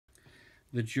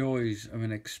The joys of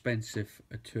an expensive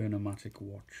Eterna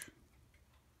watch.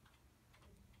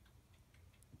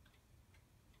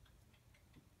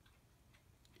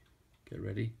 Get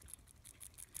ready.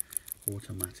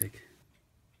 Automatic.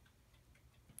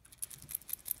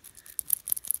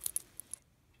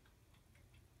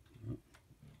 Oh.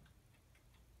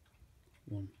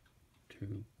 1,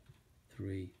 2,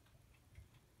 3,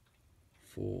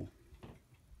 4,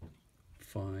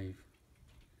 5,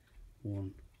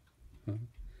 1,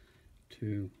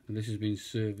 2, and this has been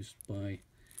serviced by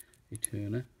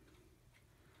Eterna,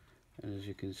 and as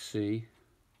you can see,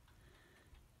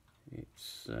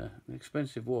 it's an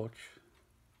expensive watch,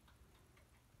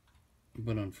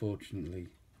 but unfortunately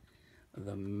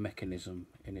the mechanism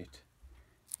in it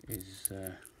is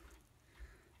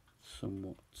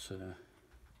somewhat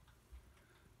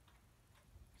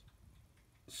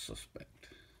suspect.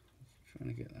 Trying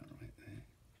to get that right there.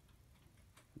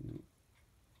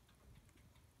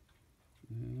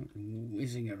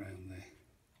 Whizzing around there.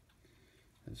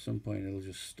 At some point it'll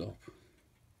just stop.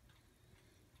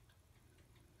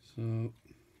 So,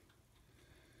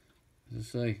 as I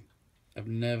say, I've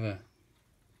never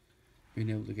been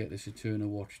able to get this Eterna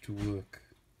watch to work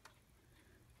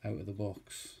out of the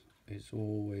box. It's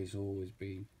always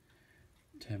been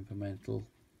temperamental,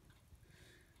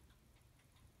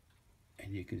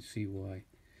 and you can see why.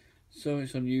 So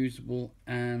it's unusable,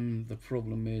 and the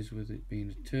problem is with it being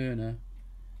Eterna,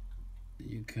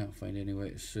 you can't find any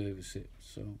way to service it.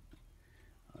 So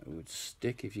I would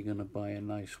stick, if you're going to buy a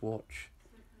nice watch,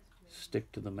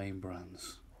 stick to the main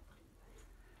brands.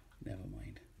 Never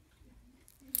mind.